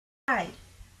Hi,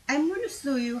 I'm going to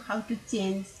show you how to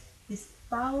change this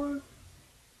powered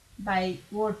by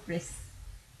WordPress,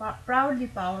 proudly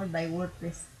powered by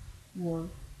WordPress word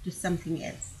to something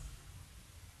else.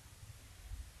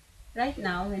 Right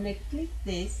now, when I click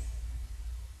this,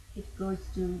 it goes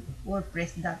to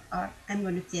wordpress.org. I'm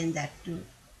going to change that too.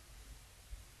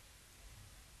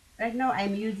 Right now,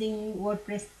 I'm using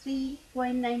Wordpress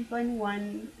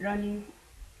 3.9.1 running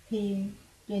theme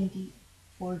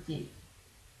 2014.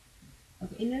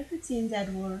 Okay, in order to change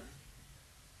that word,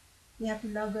 we have to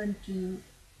log on to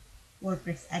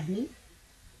WordPress admin.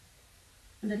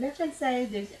 On the left hand side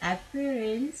there's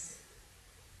appearance,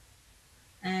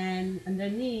 and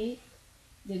underneath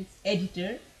there's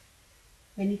editor.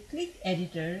 When you click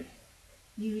editor,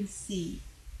 you will see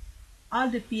all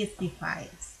the PHP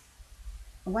files.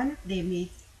 One of them is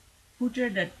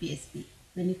footer.php.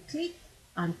 When you click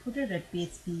on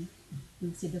footer.php,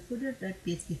 you'll see the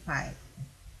footer.php file.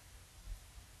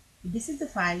 This is the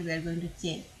file we are going to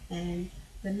change, and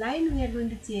the line we are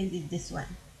going to change is this one,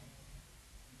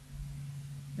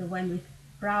 the one with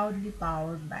proudly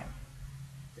powered by.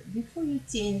 Before you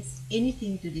change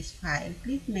anything to this file,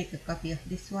 please make a copy of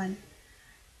this one,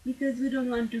 because we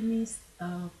don't want to miss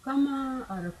a comma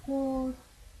or a quote.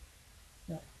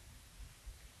 So,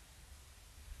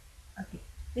 okay,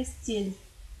 let's change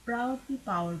proudly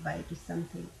powered by to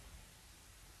something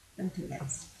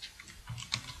else.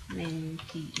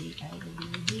 Maintained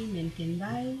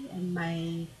by, and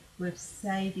my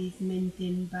website is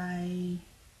maintained by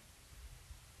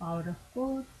Power of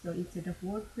Code. So instead of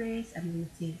WordPress, I'm going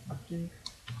to change it to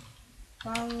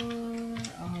Power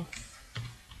of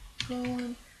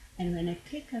Code. And when I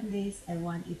click on this, I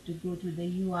want it to go to the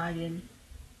URL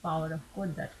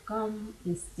powerofcode.com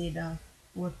instead of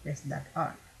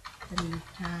wordpress.org. So we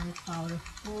type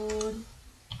powerofcode.com.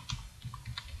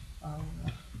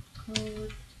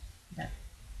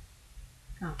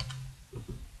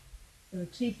 So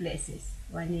three places.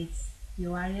 One is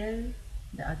URL,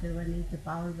 the other one is the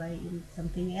powered by in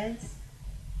something else,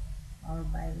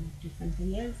 powered by to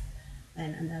something else,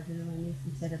 and another one is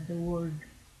instead of the word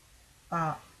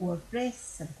WordPress,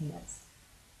 something else.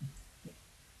 Okay.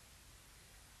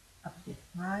 Update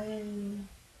file.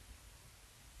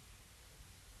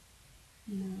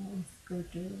 Now let's go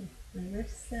to my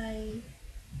website,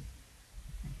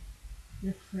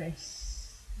 refresh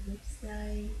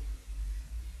website.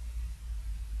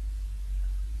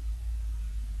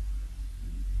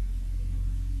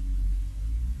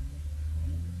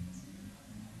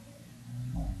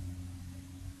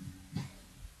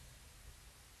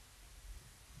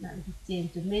 Now it is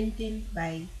changed to maintained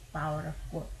by Power of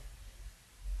Code.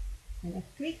 When I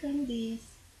click on this,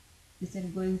 instead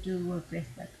of going to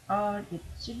wordpress.org, it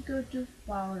should go to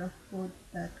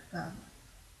powerofcode.com.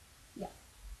 Yeah,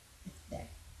 it's there.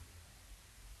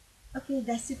 Okay,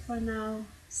 that's it for now.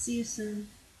 See you soon.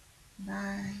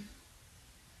 Bye.